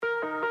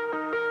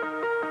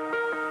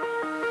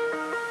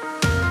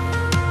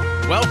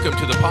Welcome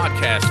to the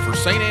podcast for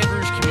St.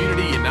 Andrew's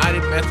Community United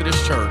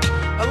Methodist Church,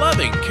 a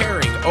loving,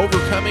 caring,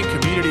 overcoming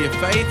community of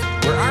faith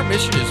where our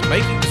mission is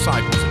making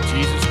disciples of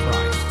Jesus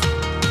Christ.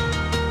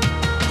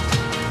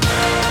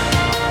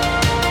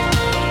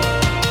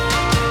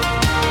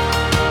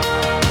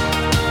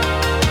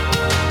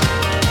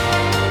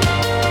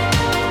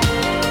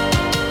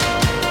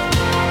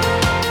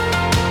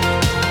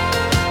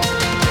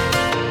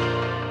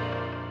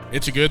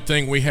 It's a good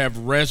thing we have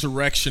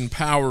resurrection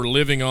power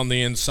living on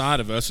the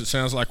inside of us. It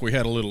sounds like we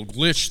had a little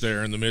glitch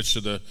there in the midst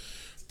of the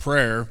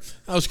prayer.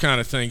 Those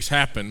kind of things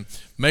happen.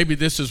 Maybe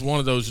this is one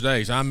of those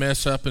days. I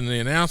mess up in the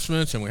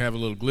announcements and we have a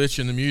little glitch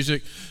in the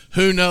music.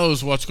 Who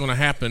knows what's going to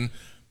happen?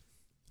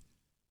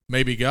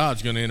 Maybe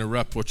God's going to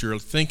interrupt what you're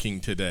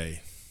thinking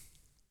today.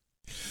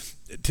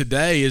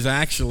 Today is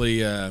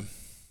actually the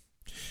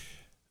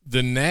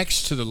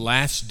next to the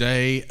last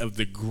day of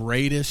the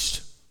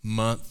greatest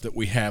month that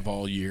we have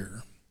all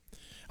year.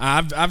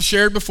 I've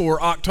shared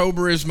before,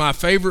 October is my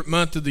favorite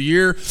month of the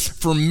year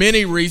for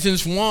many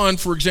reasons. One,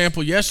 for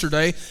example,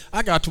 yesterday,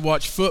 I got to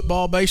watch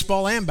football,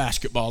 baseball, and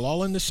basketball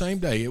all in the same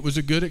day. It was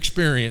a good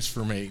experience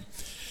for me.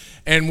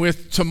 And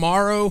with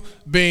tomorrow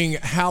being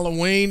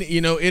Halloween,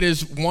 you know, it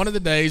is one of the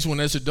days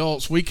when as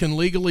adults we can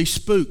legally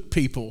spook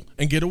people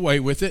and get away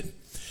with it.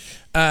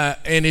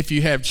 And if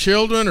you have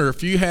children or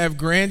if you have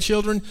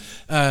grandchildren,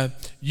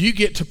 you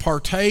get to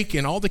partake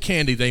in all the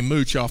candy they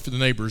mooch off of the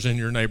neighbors in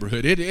your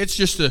neighborhood. It's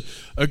just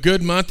a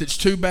good month. It's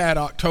too bad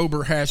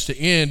October has to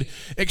end,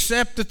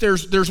 except that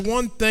there's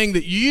one thing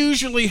that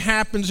usually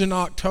happens in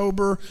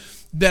October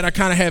that I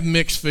kind of have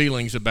mixed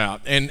feelings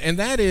about, and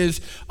that is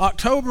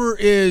October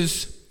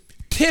is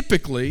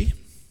typically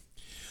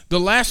the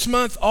last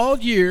month all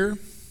year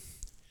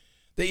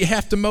that you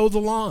have to mow the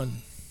lawn.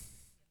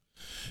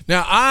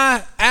 Now,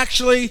 I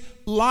actually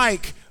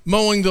like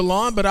mowing the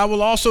lawn, but I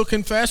will also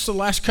confess the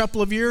last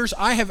couple of years,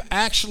 I have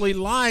actually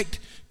liked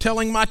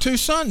telling my two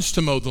sons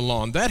to mow the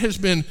lawn. That has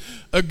been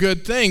a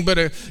good thing.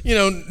 But,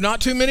 not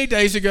too many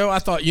days ago, I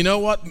thought, you know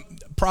what,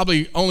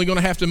 probably only going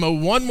to have to mow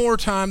one more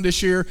time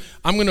this year.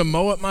 I'm going to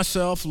mow it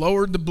myself,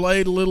 lowered the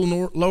blade a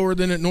little lower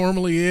than it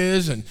normally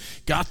is, and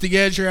got the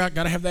edge out.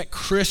 Got to have that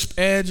crisp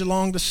edge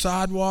along the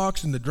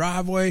sidewalks and the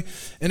driveway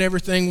and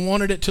everything.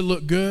 Wanted it to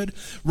look good.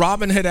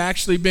 Robin had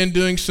actually been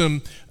doing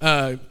some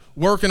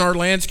work in our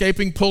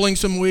landscaping, pulling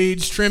some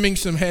weeds, trimming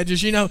some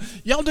hedges. You know,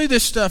 y'all do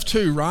this stuff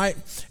too, right?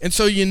 And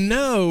so you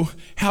know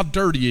how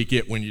dirty you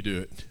get when you do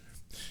it.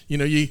 You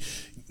know, you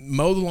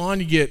mow the lawn,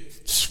 you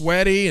get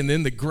sweaty, and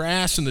then the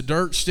grass and the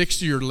dirt sticks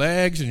to your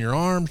legs and your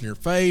arms and your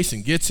face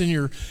and gets in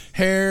your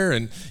hair,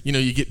 and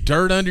you get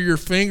dirt under your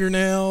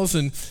fingernails,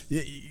 and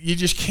you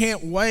just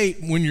can't wait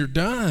when you're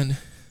done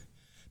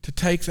to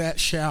take that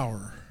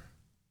shower.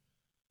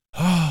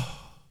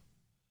 Oh,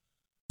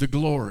 the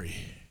glory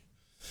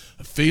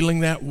of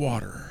feeling that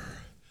water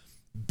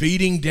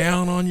beating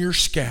down on your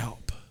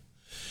scalp,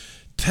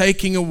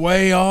 taking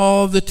away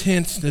all the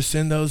tenseness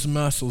in those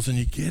muscles, and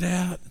you get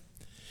out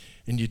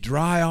and you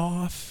dry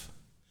off,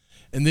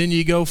 and then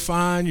you go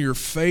find your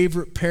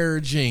favorite pair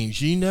of jeans.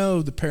 You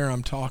know the pair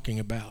I'm talking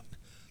about.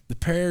 The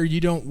pair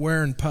you don't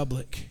wear in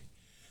public.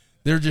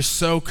 They're just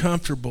so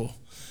comfortable.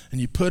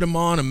 And you put them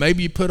on, and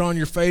maybe you put on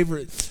your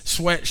favorite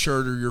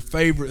sweatshirt or your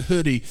favorite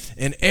hoodie,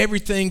 and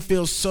everything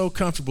feels so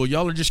comfortable.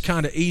 Y'all are just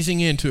kind of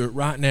easing into it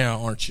right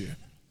now, aren't you?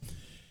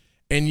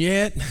 And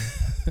yet,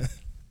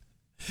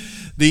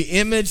 the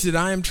image that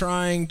I am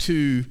trying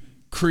to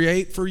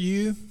create for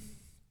you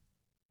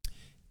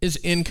is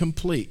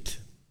incomplete.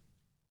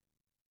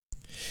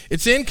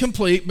 It's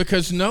incomplete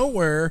because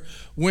nowhere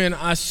when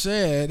I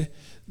said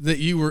that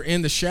you were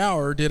in the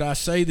shower did I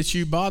say that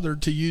you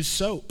bothered to use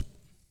soap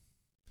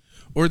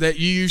or that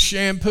you use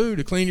shampoo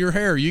to clean your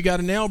hair. You got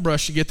a nail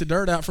brush to get the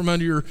dirt out from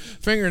under your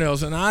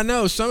fingernails. And I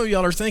know some of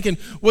y'all are thinking,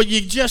 well,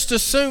 you just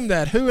assumed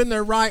that. Who in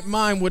their right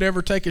mind would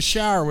ever take a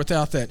shower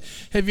without that?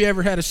 Have you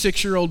ever had a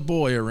 6-year-old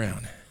boy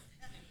around?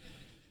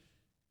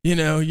 You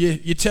know,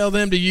 you tell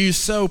them to use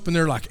soap, and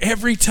they're like,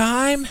 every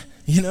time?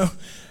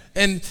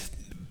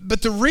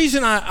 But the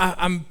reason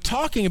I'm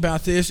talking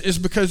about this is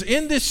because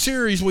in this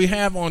series we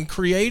have on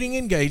creating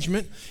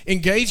engagement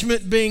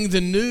being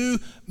the new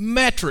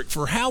metric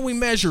for how we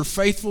measure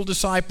faithful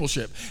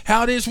discipleship,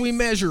 how it is we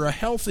measure a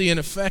healthy and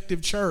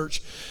effective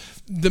church.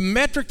 The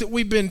metric that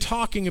we've been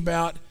talking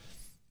about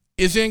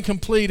is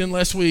incomplete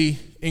unless we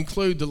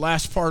include the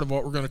last part of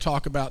what we're going to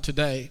talk about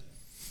today.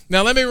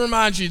 Now, let me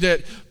remind you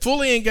that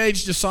fully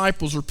engaged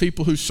disciples are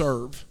people who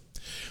serve.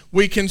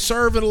 We can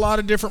serve at a lot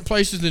of different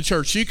places in the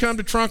church. You come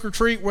to trunk or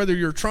treat, whether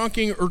you're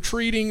trunking or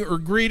treating or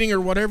greeting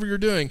or whatever you're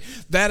doing,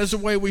 that is the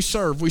way we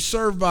serve. We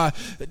serve by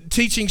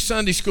teaching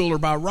Sunday school or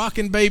by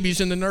rocking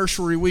babies in the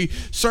nursery. We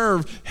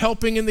serve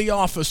helping in the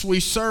office. We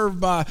serve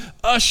by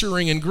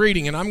ushering and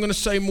greeting, and I'm going to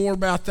say more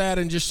about that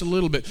in just a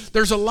little bit.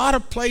 There's a lot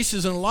of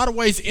places and a lot of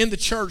ways in the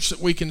church that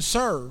we can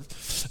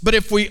serve. But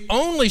if we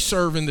only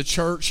serve in the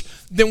church,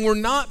 then we're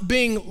not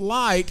being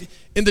light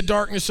in the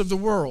darkness of the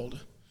world.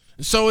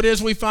 So it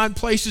is we find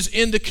places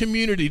in the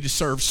community to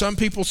serve. Some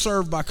people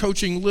serve by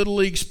coaching Little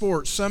League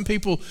sports. Some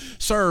people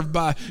serve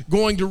by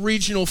going to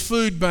regional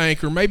food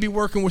bank or maybe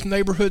working with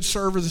neighborhood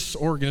service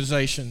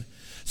organization.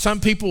 Some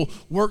people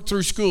work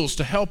through schools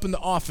to help in the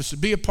office, to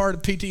be a part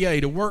of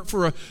PTA, to work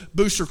for a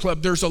booster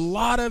club. There's a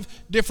lot of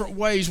different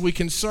ways we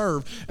can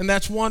serve, and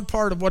that's one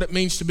part of what it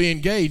means to be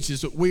engaged,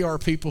 is that we are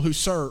people who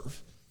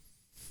serve.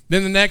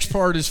 Then the next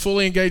part is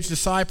fully engaged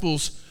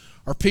disciples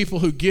are people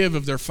who give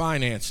of their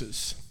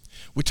finances.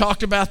 We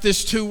talked about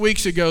this 2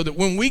 weeks ago, that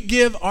when we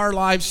give our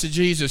lives to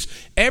Jesus,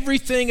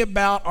 everything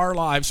about our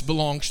lives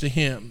belongs to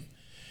Him.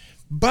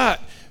 But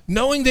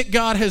knowing that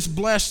God has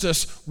blessed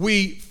us,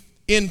 we,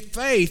 in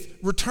faith,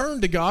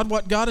 return to God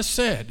what God has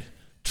said.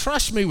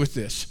 Trust me with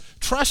this.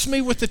 Trust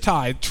me with the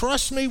tithe.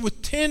 Trust me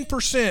with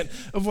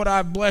 10% of what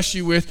I've blessed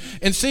you with,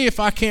 and see if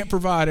I can't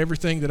provide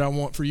everything that I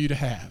want for you to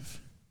have.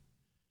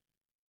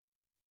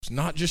 It's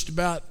not just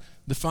about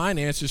the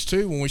finances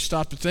too. When we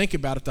stop to think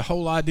about it, the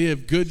whole idea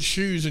of good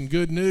shoes and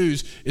good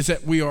news is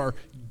that we are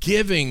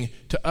giving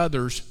to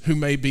others who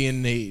may be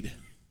in need.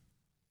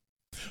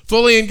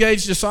 Fully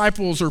engaged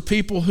disciples are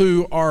people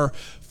who are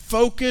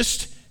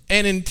focused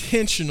and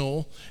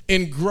intentional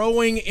in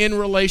growing in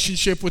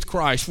relationship with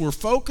Christ. We're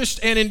focused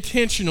and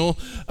intentional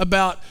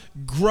about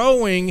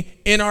growing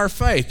in our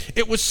faith.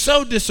 It was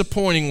so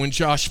disappointing when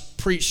Josh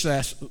preached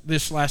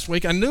this last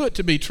week. I knew it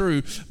to be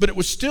true, but it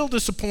was still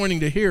disappointing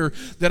to hear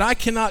that I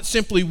cannot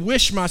simply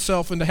wish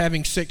myself into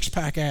having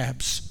six-pack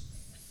abs.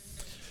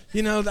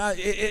 You know,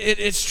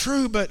 it's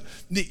true, but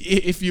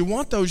if you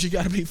want those, you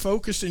got to be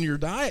focused in your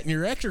diet and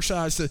your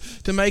exercise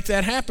to make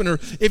that happen. Or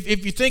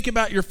if you think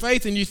about your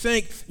faith and you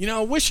think, you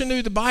know, I wish I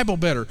knew the Bible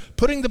better.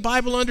 Putting the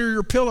Bible under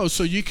your pillow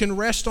so you can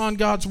rest on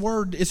God's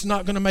Word, it's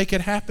not going to make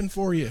it happen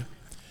for you.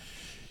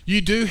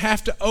 You do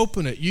have to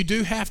open it. You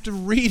do have to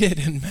read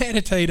it and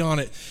meditate on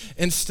it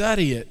and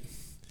study it.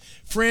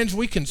 Friends,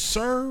 we can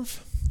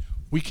serve,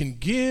 we can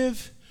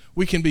give,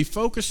 we can be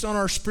focused on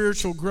our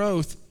spiritual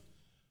growth,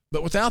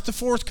 but without the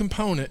fourth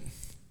component,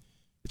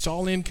 it's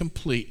all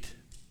incomplete.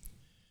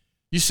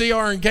 You see,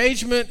 our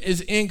engagement is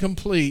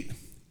incomplete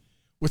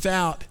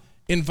without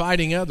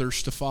inviting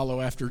others to follow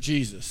after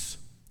Jesus.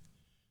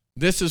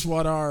 This is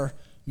what our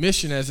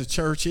mission as a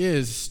church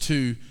is,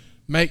 to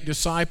make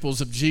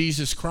disciples of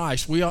Jesus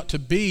Christ. We ought to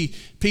be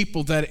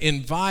people that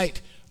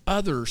invite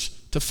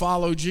others to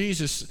follow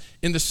Jesus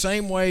in the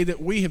same way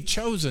that we have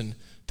chosen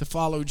to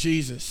follow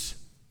Jesus.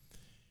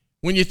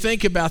 When you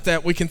think about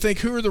that, we can think,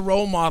 who are the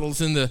role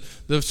models in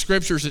the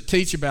scriptures that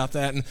teach about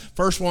that? And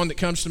first one that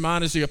comes to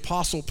mind is the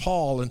Apostle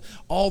Paul and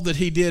all that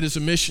he did as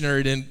a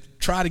missionary to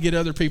try to get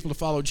other people to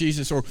follow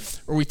Jesus. Or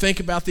we think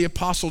about the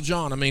Apostle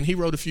John. I mean, he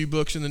wrote a few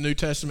books in the New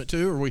Testament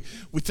too. Or we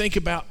think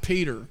about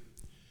Peter.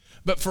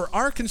 But for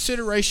our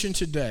consideration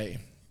today,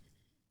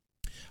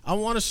 I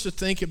want us to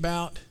think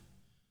about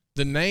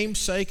the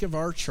namesake of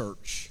our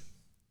church,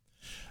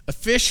 a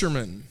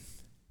fisherman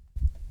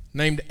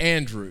named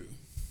Andrew.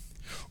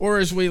 Or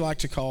as we like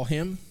to call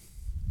him,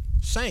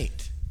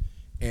 Saint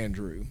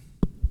Andrew.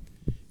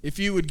 If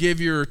you would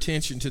give your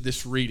attention to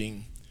this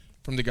reading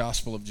from the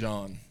Gospel of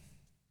John.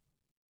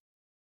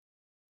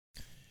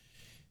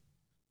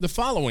 The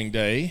following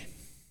day,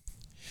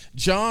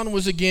 John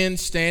was again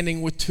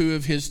standing with two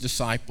of his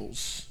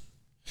disciples.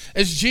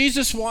 As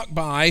Jesus walked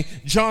by,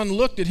 John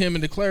looked at him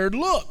and declared,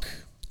 "Look,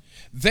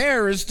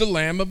 there is the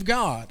Lamb of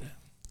God."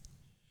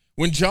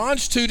 When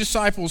John's two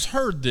disciples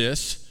heard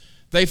this,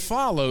 they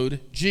followed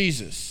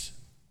Jesus.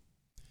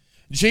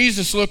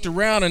 Jesus looked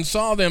around and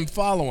saw them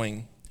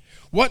following.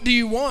 "What do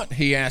you want?"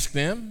 he asked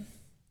them.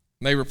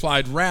 They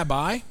replied,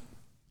 "Rabbi,"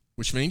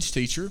 which means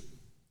teacher,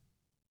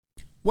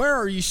 "where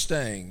are you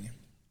staying?"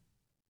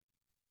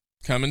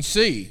 "Come and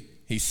see,"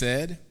 he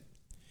said.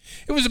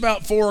 It was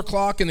about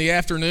 4:00 in the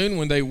afternoon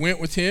when they went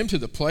with him to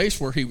the place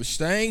where he was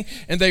staying,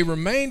 and they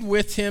remained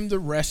with him the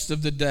rest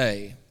of the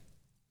day.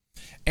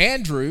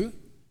 Andrew,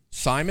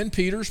 Simon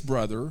Peter's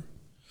brother,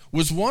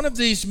 was one of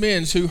these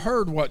men who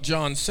heard what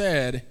John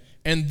said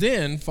and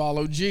then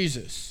followed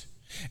Jesus.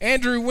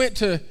 Andrew went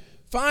to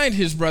find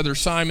his brother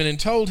Simon and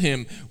told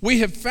him, "We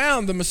have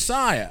found the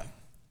Messiah,"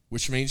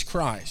 which means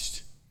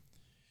Christ.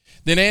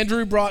 Then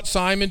Andrew brought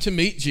Simon to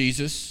meet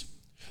Jesus.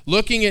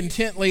 Looking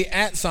intently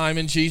at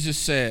Simon, Jesus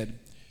said,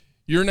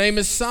 "Your name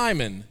is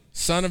Simon,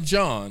 son of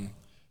John,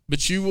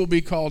 but you will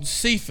be called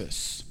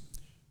Cephas,"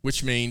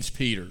 which means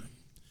Peter.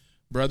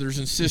 Brothers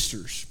and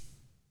sisters,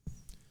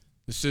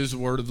 this is the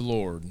word of the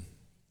Lord.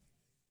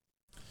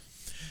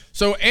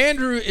 So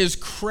Andrew is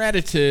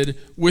credited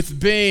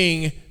with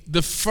being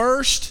the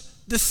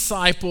first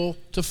disciple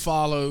to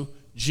follow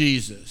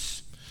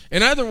Jesus.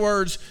 In other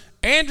words,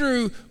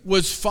 Andrew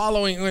was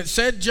following, when it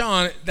said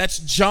John, that's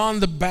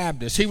John the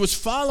Baptist. He was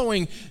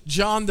following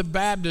John the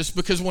Baptist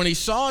because when he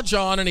saw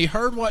John and he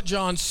heard what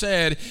John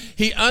said,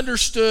 he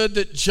understood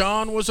that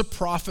John was a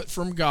prophet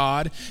from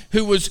God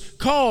who was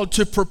called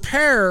to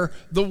prepare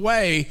the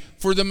way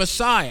for the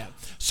Messiah.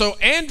 So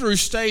Andrew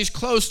stays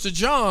close to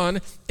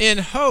John in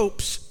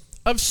hopes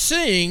of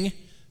seeing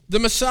the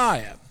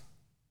Messiah.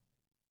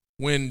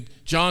 When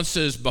John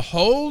says,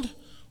 behold,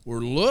 or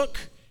look,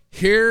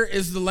 here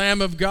is the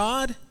Lamb of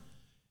God,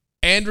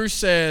 Andrew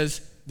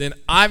says, then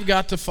I've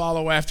got to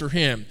follow after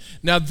him.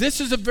 Now,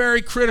 this is a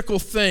very critical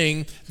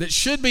thing that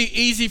should be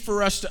easy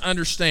for us to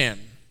understand.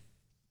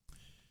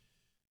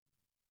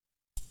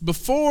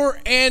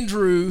 Before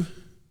Andrew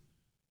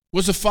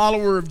was a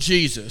follower of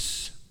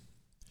Jesus,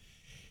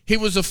 he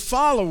was a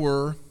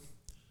follower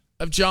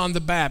of John the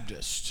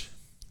Baptist.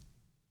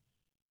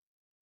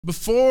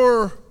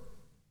 Before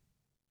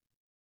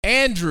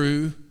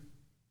Andrew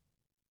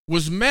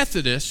was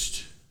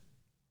Methodist,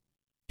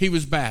 he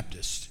was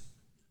Baptist.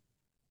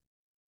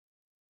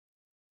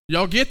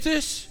 Y'all get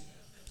this?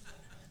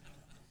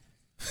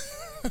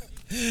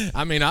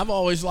 I mean, I've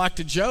always liked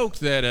to joke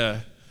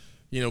that,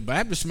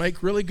 Baptists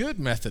make really good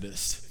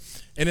Methodists.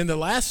 And in the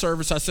last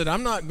service, I said,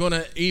 I'm not going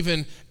to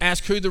even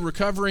ask who the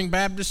recovering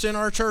Baptists in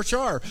our church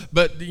are.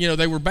 But,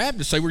 they were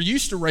Baptists. They were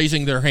used to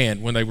raising their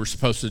hand when they were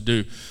supposed to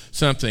do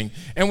something.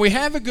 And we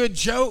have a good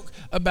joke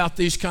about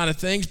these kind of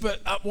things. But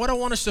what I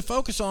want us to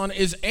focus on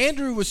is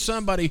Andrew was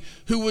somebody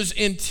who was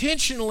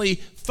intentionally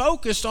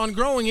focused on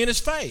growing in his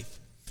faith.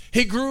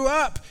 He grew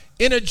up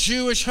in a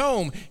Jewish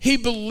home. He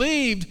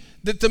believed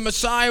that the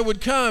Messiah would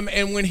come,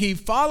 and when he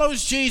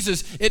follows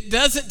Jesus, it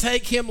doesn't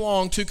take him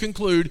long to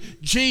conclude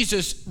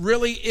Jesus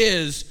really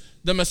is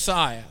the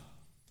Messiah.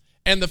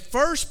 And the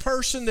first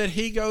person that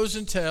he goes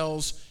and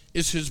tells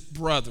is his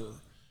brother,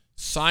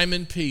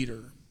 Simon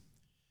Peter.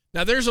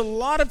 Now, there's a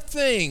lot of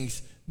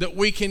things that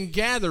we can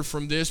gather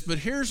from this, but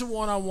here's the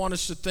one I want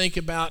us to think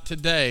about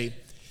today,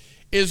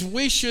 is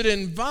we should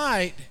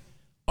invite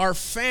our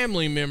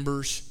family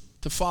members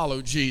to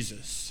follow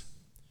Jesus.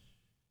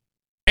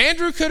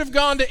 Andrew could have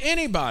gone to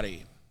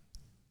anybody,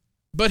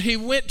 but he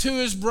went to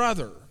his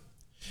brother.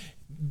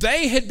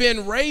 They had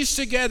been raised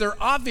together,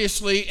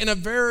 obviously, in a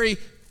very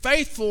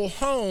faithful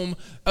home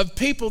of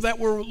people that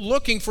were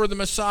looking for the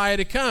Messiah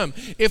to come.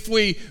 If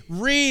we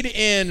read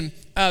in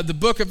the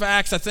book of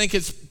Acts, I think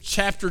it's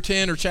chapter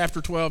 10 or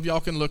chapter 12.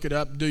 Y'all can look it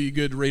up. Do you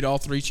good to read all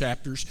three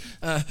chapters.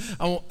 I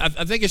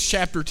think it's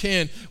chapter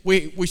 10.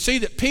 We see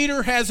that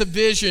Peter has a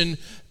vision,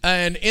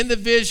 and in the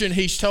vision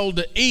he's told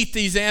to eat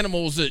these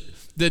animals that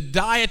the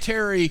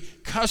dietary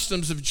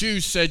customs of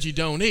Jews said you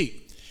don't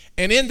eat.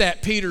 And in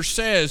that, Peter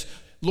says,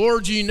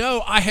 Lord,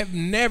 I have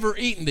never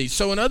eaten these.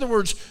 So in other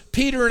words,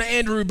 Peter and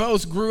Andrew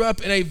both grew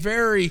up in a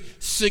very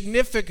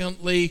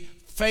significantly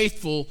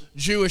faithful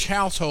Jewish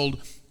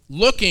household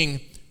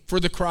looking for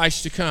the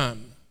Christ to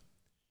come.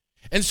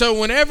 And so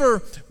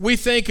whenever we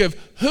think of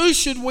who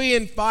should we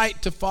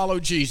invite to follow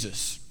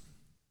Jesus,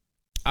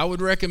 I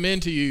would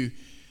recommend to you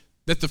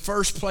that the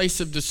first place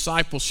of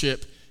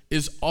discipleship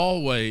is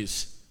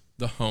always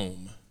the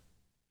home.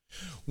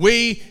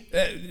 We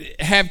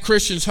have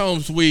Christians'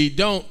 homes. We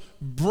don't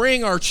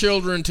bring our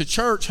children to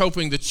church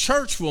hoping the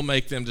church will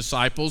make them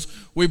disciples.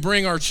 We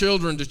bring our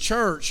children to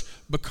church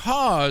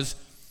because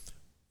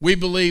we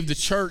believe the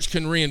church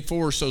can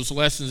reinforce those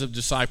lessons of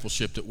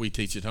discipleship that we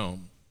teach at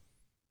home.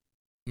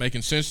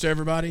 Making sense to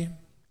everybody?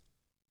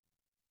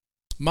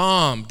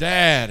 Mom,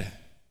 Dad,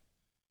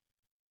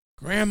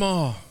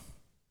 Grandma,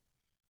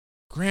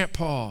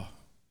 Grandpa,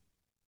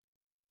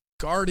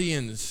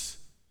 guardians,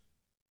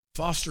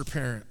 foster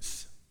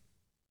parents,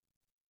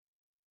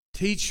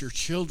 teach your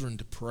children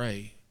to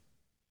pray.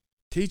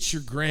 Teach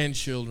your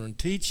grandchildren.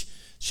 Teach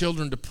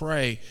children to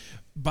pray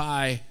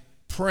by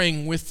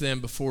praying with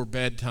them before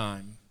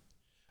bedtime,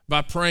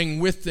 by praying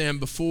with them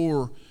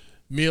before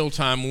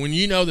mealtime. When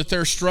you know that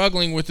they're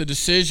struggling with a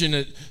decision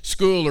at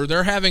school or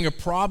they're having a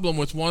problem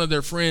with one of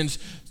their friends,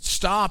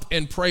 stop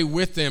and pray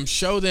with them.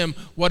 Show them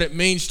what it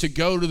means to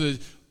go to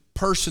the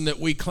person that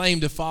we claim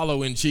to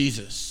follow in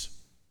Jesus.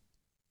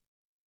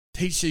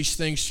 Teach these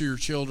things to your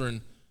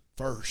children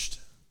first.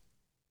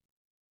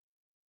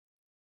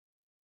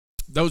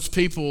 Those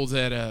people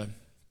that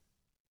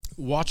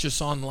watch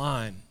us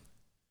online,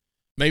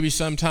 maybe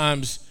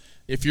sometimes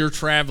if you're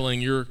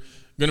traveling, you're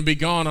going to be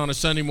gone on a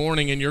Sunday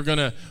morning and you're going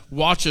to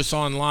watch us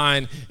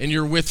online and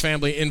you're with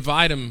family,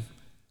 invite them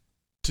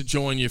to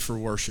join you for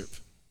worship.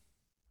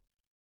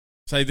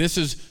 Say, this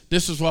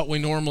is what we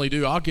normally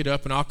do. I'll get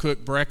up and I'll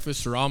cook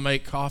breakfast or I'll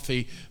make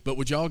coffee, but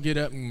would y'all get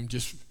up and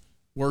just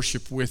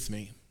worship with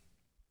me?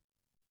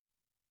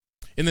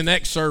 In the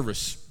next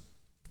service,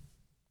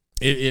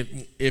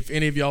 if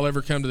any of y'all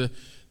ever come to the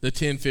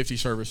 1050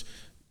 service,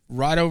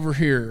 right over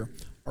here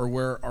are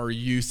where our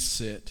youth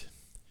sit.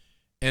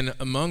 And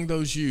among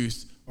those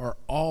youth are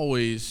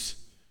always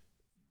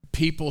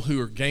people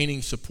who are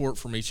gaining support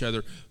from each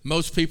other.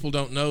 Most people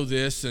don't know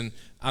this, and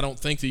I don't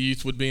think the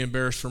youth would be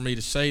embarrassed for me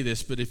to say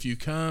this, but if you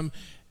come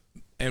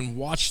and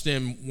watch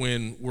them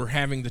when we're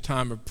having the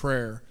time of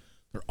prayer,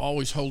 they're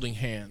always holding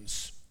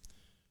hands,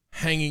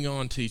 hanging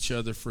on to each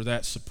other for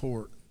that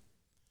support.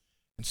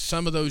 And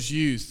some of those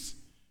youth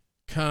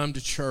come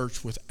to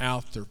church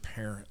without their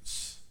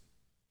parents.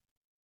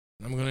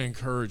 And I'm going to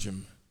encourage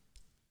them.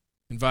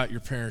 Invite your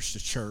parents to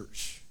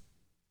church.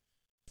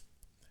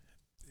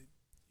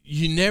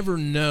 You never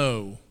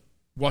know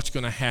what's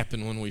going to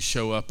happen when we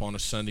show up on a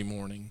Sunday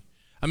morning.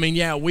 I mean,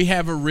 yeah, we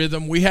have a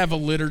rhythm, we have a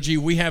liturgy,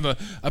 we have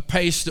a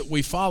pace that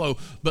we follow,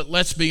 but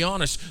let's be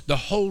honest, the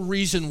whole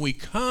reason we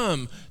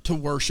come to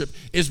worship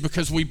is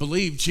because we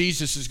believe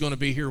Jesus is going to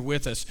be here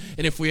with us.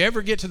 And if we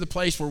ever get to the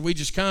place where we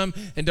just come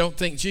and don't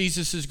think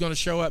Jesus is going to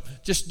show up,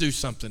 just do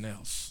something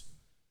else.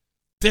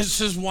 This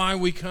is why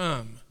we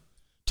come,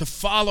 to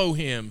follow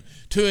him,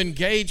 to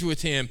engage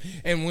with him.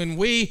 And when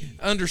we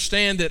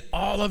understand that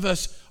all of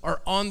us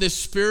are on this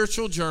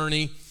spiritual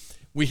journey,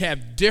 we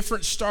have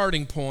different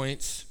starting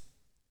points.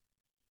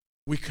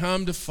 We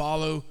come to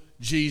follow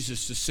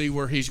Jesus, to see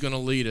where he's going to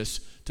lead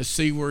us, to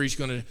see where he's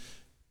going to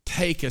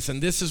take us.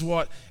 And this is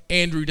what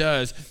Andrew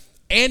does.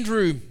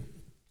 Andrew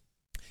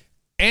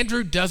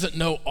doesn't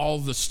know all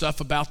the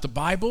stuff about the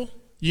Bible.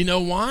 You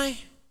know why?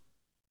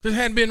 Because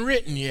it hadn't been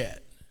written yet.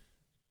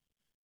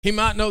 He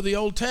might know the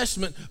Old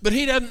Testament, but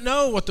he doesn't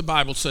know what the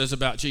Bible says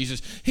about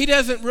Jesus. He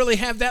doesn't really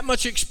have that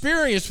much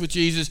experience with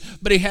Jesus,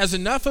 but he has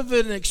enough of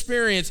an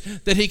experience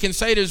that he can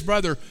say to his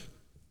brother,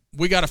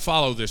 we got to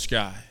follow this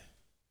guy.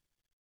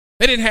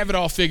 They didn't have it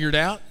all figured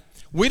out.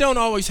 We don't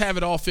always have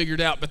it all figured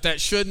out, but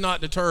that should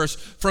not deter us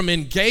from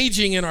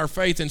engaging in our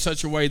faith in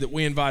such a way that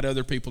we invite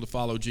other people to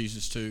follow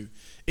Jesus too,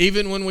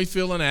 even when we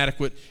feel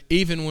inadequate,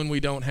 even when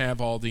we don't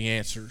have all the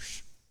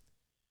answers.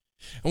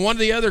 And one of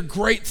the other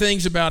great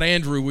things about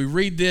Andrew, we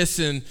read this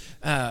in,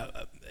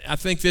 I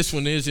think this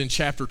one is in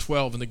chapter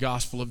 12 in the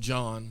Gospel of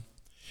John.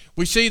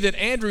 We see that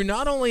Andrew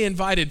not only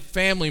invited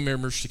family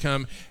members to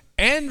come,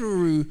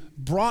 Andrew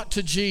brought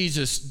to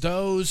Jesus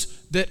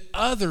those that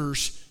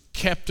others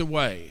kept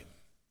away.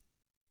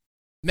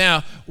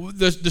 Now,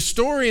 the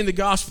story in the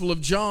Gospel of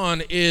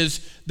John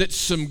is that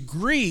some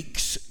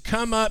Greeks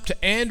come up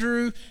to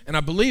Andrew, and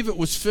I believe it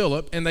was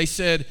Philip, and they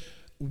said,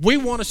 we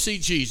want to see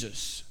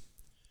Jesus.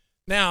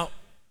 Now,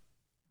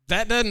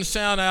 that doesn't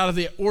sound out of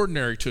the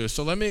ordinary to us,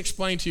 so let me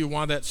explain to you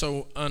why that's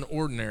so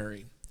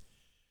unordinary.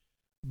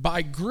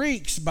 By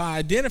Greeks, by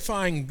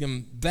identifying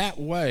them that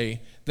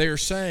way, they are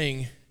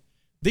saying,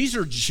 these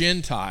are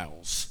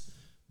Gentiles.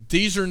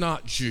 These are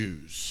not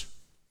Jews.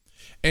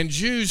 And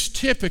Jews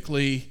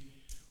typically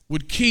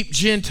would keep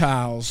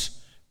Gentiles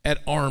at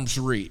arm's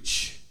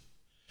reach.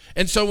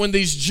 And so when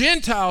these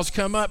Gentiles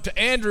come up to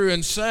Andrew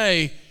and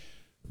say,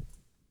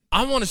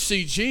 I want to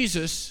see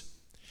Jesus,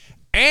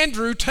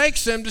 Andrew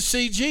takes them to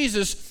see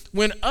Jesus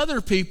when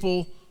other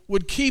people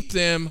would keep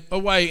them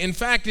away. In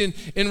fact,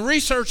 in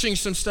researching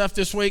some stuff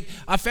this week,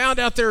 I found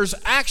out there's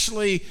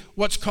actually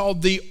what's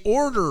called the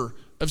Order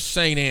of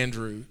St.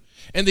 Andrew.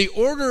 And the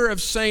Order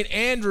of St.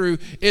 Andrew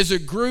is a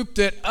group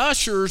that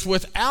ushers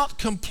without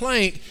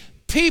complaint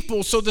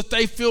people so that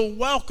they feel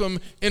welcome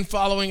in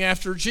following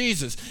after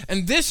Jesus.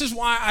 And this is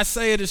why I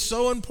say it is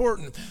so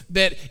important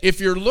that if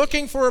you're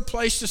looking for a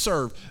place to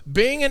serve,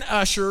 being an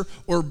usher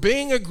or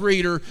being a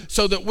greeter,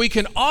 so that we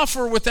can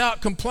offer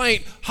without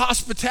complaint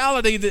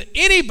hospitality to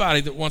anybody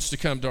that wants to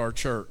come to our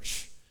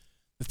church,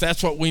 if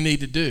that's what we need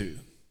to do.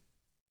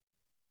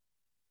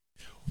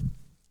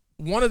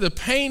 One of the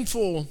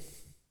painful,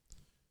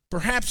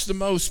 perhaps the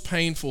most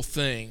painful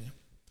thing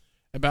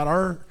about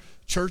our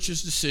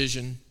church's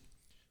decision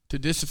to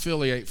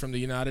disaffiliate from the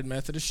United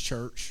Methodist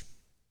Church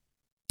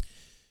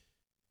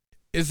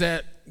is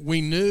that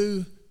we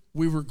knew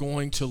we were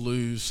going to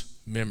lose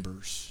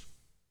members.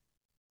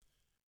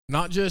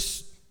 Not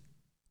just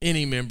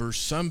any members,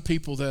 some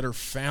people that are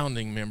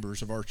founding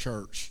members of our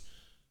church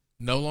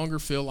no longer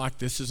feel like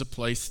this is a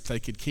place that they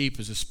could keep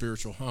as a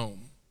spiritual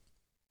home.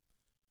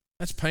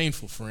 That's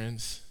painful,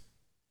 friends.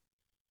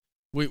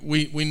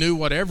 We knew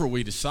whatever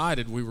we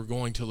decided we were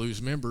going to lose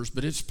members,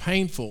 but it's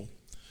painful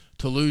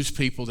to lose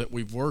people that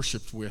we've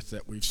worshiped with,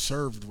 that we've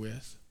served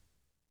with.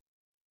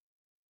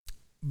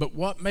 But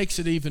what makes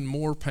it even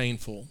more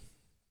painful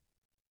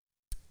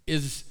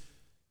is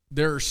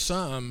there are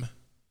some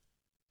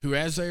who,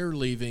 as they are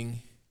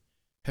leaving,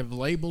 have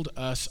labeled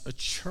us a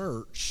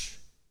church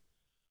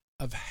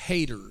of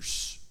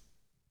haters,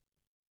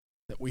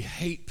 that we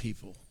hate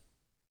people.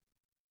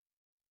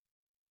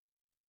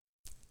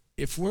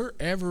 If we're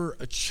ever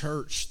a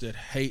church that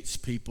hates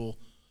people,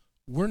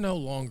 we're no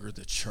longer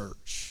the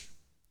church.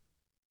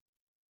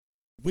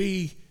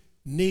 We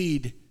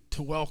need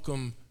to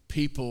welcome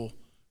people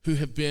who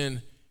have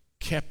been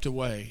kept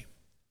away.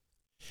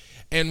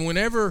 And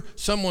whenever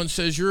someone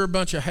says you're a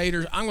bunch of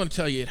haters, I'm going to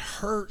tell you it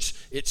hurts,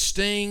 it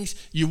stings,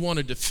 you want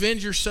to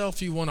defend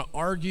yourself, you want to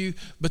argue,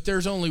 but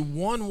there's only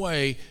one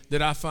way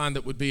that I find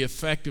that would be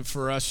effective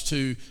for us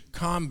to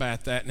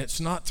combat that, and it's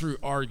not through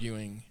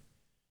arguing.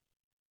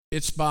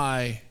 It's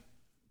by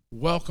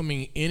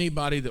welcoming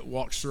anybody that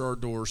walks through our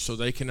doors so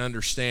they can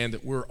understand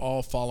that we're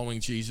all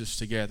following Jesus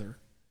together.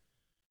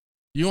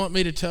 You want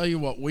me to tell you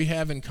what we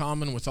have in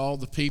common with all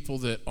the people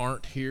that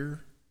aren't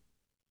here?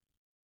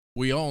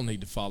 We all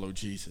need to follow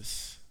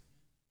Jesus.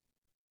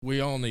 We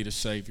all need a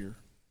Savior.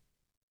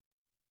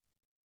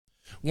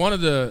 One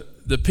of the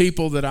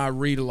people that I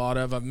read a lot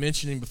of, I've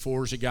mentioned him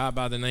before, is a guy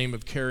by the name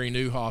of Carey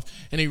Nieuwhof.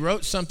 And he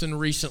wrote something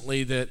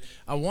recently that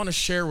I want to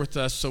share with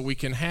us so we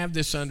can have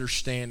this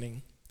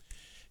understanding.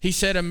 He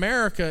said,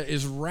 America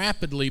is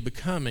rapidly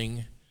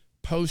becoming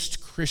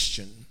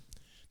post-Christian.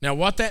 Now,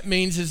 what that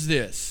means is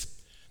this,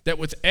 that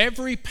with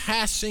every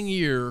passing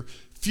year,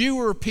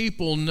 fewer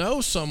people know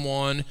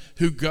someone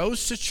who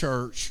goes to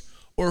church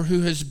or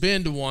who has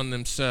been to one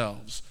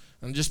themselves.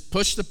 And just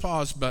push the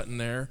pause button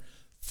there.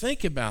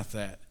 Think about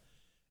that.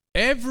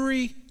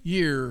 Every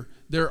year,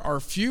 there are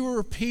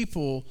fewer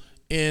people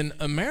in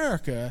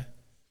America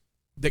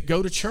that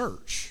go to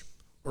church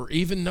or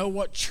even know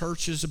what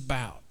church is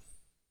about.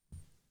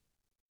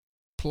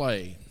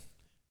 Play.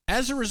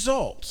 As a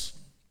result,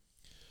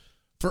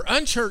 for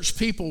unchurched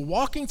people,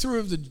 walking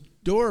through the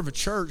door of a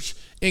church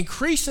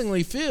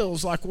increasingly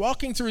feels like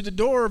walking through the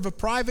door of a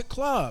private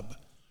club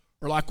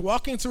or like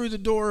walking through the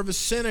door of a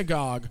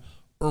synagogue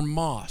or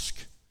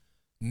mosque.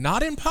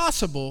 Not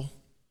impossible,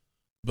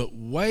 but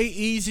way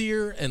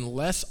easier and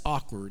less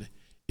awkward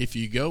if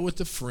you go with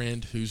a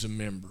friend who's a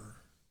member.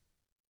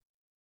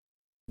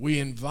 We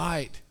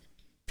invite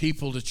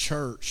people to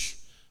church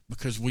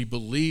because we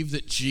believe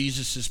that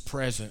Jesus is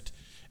present,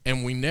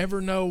 and we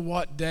never know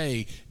what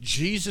day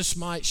Jesus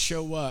might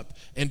show up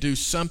and do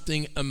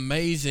something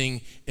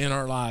amazing in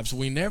our lives.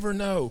 We never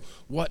know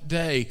what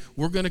day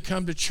we're going to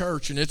come to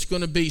church and it's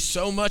going to be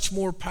so much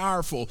more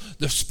powerful.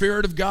 The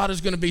Spirit of God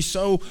is going to be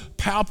so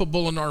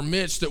palpable in our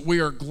midst that we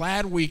are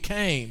glad we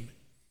came.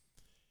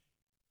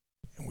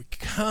 And we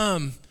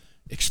come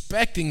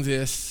expecting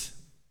this,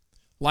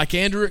 like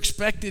Andrew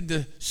expected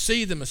to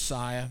see the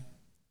Messiah.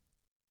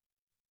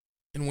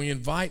 And we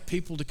invite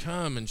people to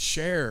come and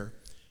share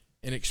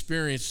and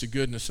experience the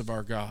goodness of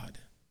our God.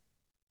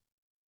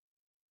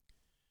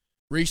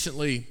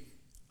 Recently,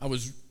 I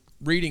was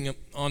reading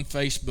on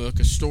Facebook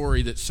a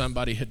story that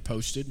somebody had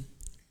posted.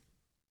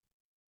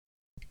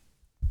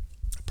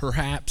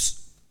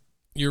 Perhaps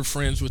you're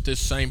friends with this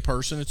same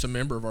person. It's a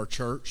member of our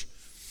church.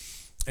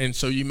 And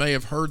so you may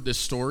have heard this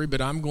story,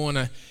 but I'm going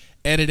to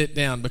edit it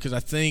down because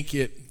I think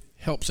it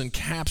helps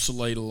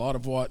encapsulate a lot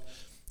of what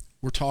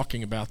we're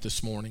talking about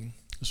this morning.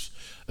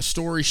 A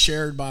story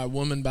shared by a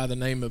woman by the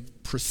name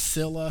of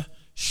Priscilla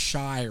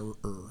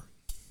Shirer.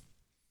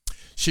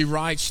 She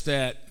writes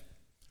that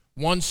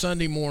one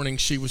Sunday morning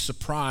she was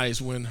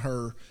surprised when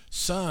her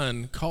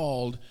son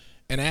called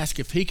and asked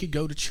if he could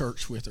go to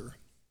church with her.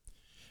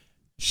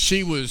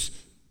 She was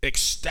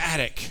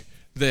ecstatic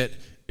that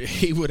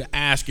he would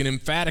ask, and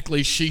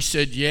emphatically she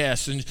said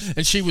yes.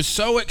 And she was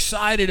so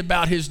excited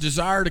about his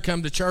desire to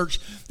come to church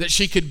that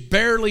she could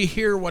barely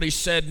hear what he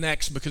said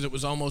next because it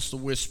was almost a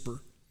whisper.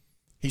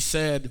 He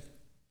said,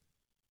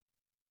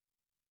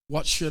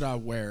 "What should I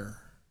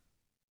wear?"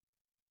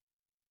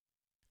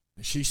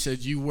 And she said,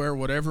 "You wear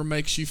whatever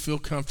makes you feel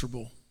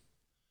comfortable.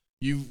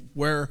 You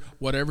wear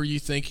whatever you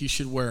think you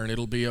should wear, and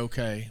it'll be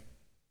okay."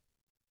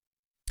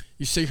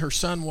 You see, her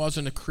son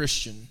wasn't a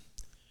Christian,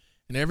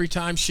 and every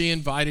time she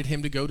invited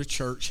him to go to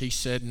church, he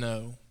said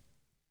no.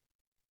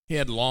 He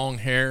had long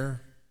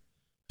hair,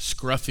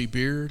 scruffy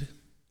beard,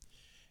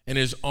 and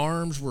his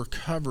arms were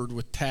covered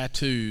with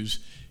tattoos,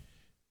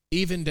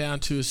 even down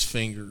to his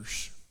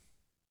fingers.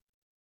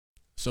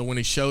 So when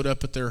he showed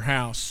up at their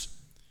house,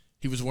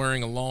 he was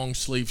wearing a long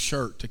sleeve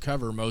shirt to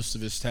cover most of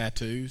his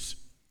tattoos.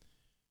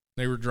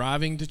 They were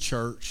driving to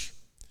church,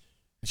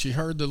 and she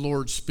heard the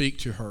Lord speak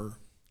to her,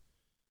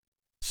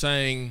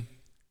 saying,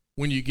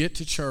 "When you get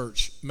to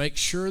church, make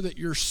sure that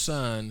your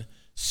son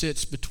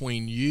sits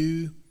between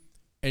you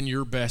and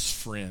your best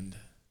friend."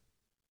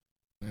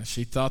 Now,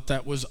 she thought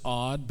that was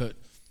odd, but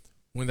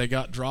when they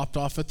got dropped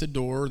off at the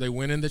door, they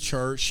went into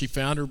church. She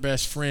found her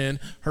best friend.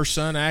 Her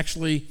son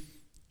actually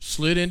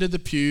slid into the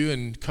pew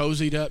and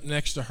cozied up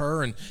next to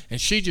her, and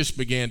she just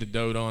began to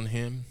dote on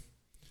him.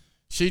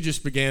 She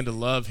just began to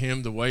love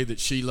him the way that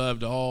she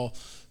loved all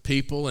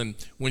people. And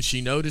when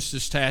she noticed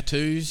his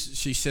tattoos,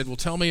 she said, "Well,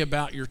 tell me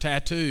about your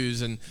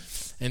tattoos." And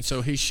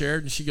so he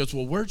shared, and she goes,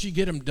 "Well, where'd you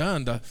get them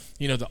done?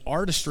 The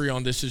artistry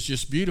on this is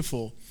just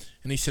beautiful."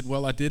 And he said,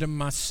 "Well, I did them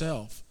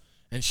myself."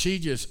 And she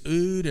just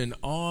oohed and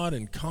awed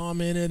and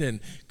commented and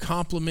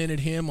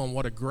complimented him on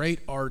what a great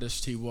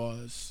artist he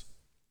was.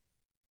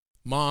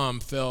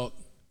 Mom felt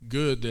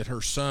good that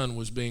her son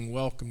was being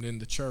welcomed in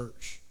the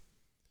church.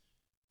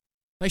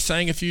 They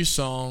sang a few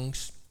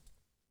songs,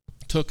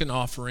 took an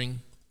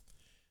offering.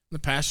 The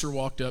pastor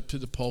walked up to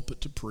the pulpit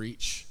to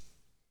preach,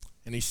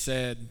 and he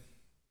said,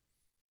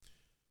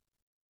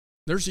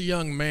 "There's a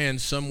young man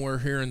somewhere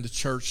here in the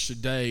church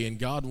today, and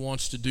God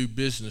wants to do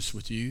business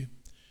with you.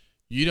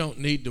 You don't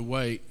need to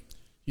wait.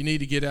 You need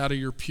to get out of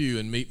your pew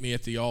and meet me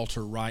at the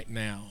altar right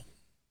now."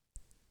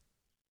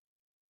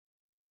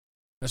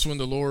 That's when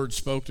the Lord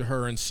spoke to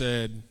her and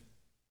said,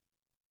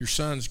 "Your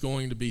son's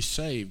going to be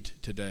saved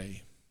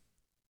today."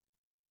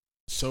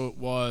 So it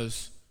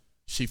was,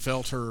 she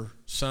felt her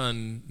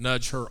son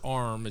nudge her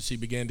arm as he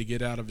began to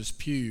get out of his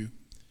pew.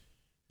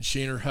 And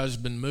she and her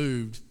husband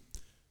moved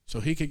so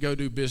he could go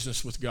do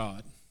business with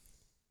God.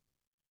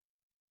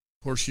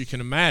 Of course, you can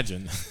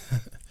imagine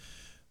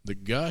the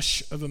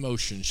gush of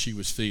emotion she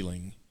was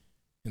feeling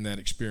in that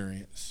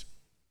experience.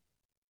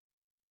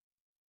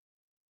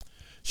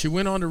 She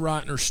went on to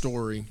write in her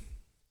story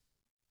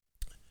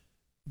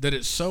that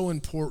it's so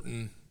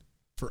important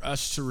for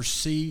us to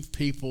receive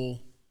people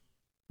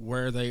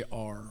where they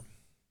are.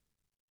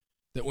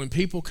 That when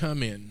people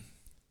come in,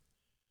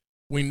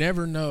 we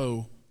never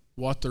know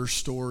what their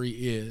story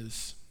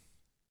is.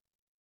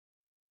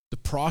 The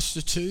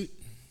prostitute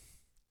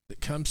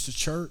that comes to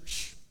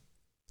church,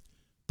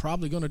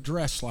 probably going to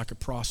dress like a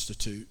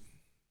prostitute.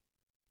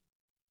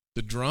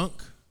 The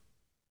drunk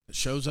that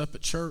shows up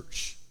at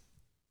church,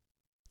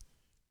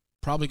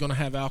 probably going to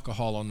have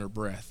alcohol on their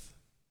breath.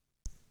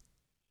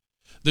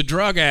 The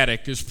drug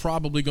addict is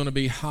probably going to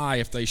be high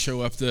if they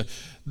show up.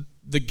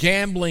 The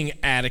gambling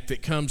addict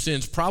that comes in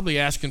is probably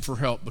asking for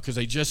help because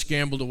they just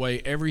gambled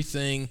away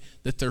everything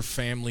that their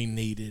family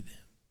needed.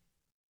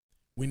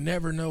 We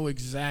never know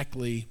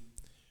exactly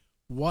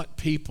what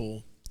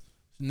people's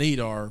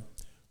need are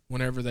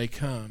whenever they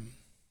come.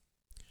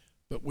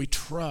 But we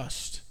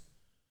trust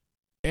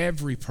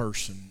every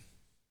person,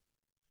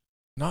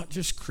 not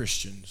just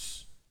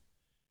Christians.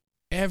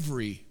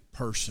 Every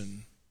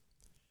person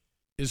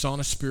is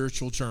on a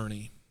spiritual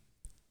journey.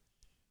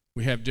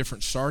 We have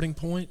different starting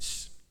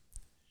points.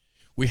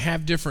 We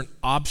have different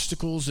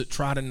obstacles that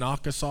try to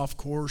knock us off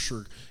course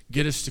or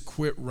get us to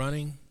quit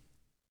running.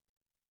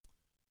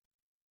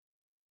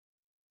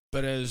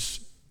 But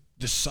as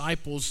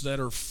disciples that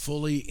are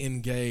fully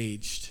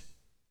engaged,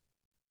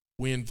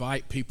 we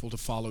invite people to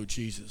follow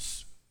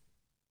Jesus.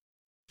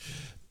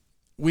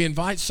 We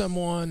invite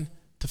someone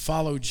to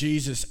follow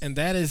Jesus, and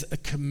that is a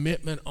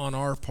commitment on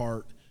our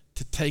part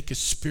to take a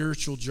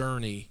spiritual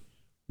journey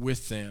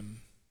with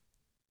them.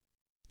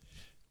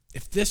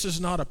 If this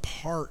is not a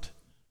part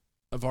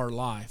of our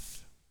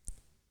life,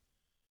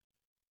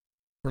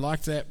 we're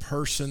like that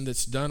person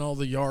that's done all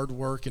the yard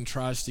work and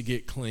tries to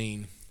get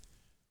clean,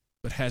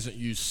 but hasn't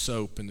used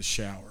soap in the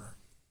shower.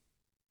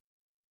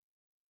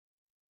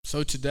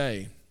 So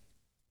today,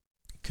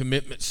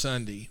 Commitment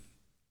Sunday,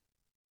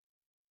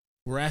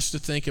 we're asked to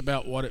think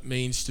about what it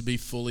means to be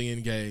fully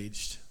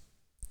engaged,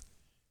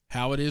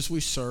 how it is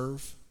we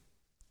serve,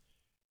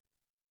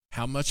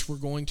 how much we're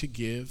going to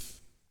give,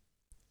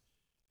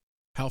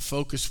 how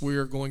focused we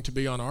are going to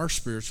be on our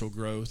spiritual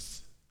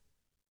growth,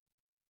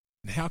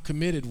 and how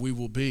committed we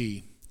will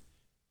be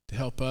to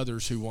help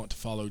others who want to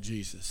follow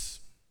Jesus.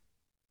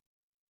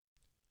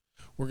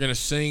 We're going to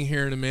sing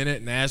here in a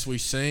minute, and as we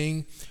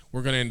sing,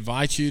 we're going to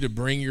invite you to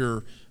bring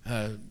your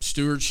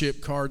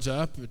stewardship cards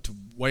up. It's a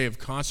way of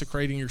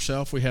consecrating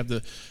yourself. We have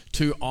the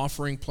 2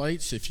 offering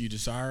plates. If you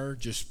desire,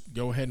 just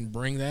go ahead and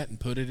bring that and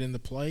put it in the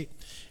plate.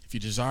 If you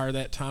desire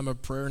that time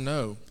of prayer,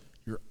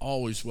 you're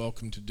always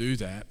welcome to do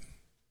that.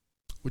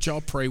 Would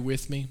y'all pray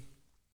with me?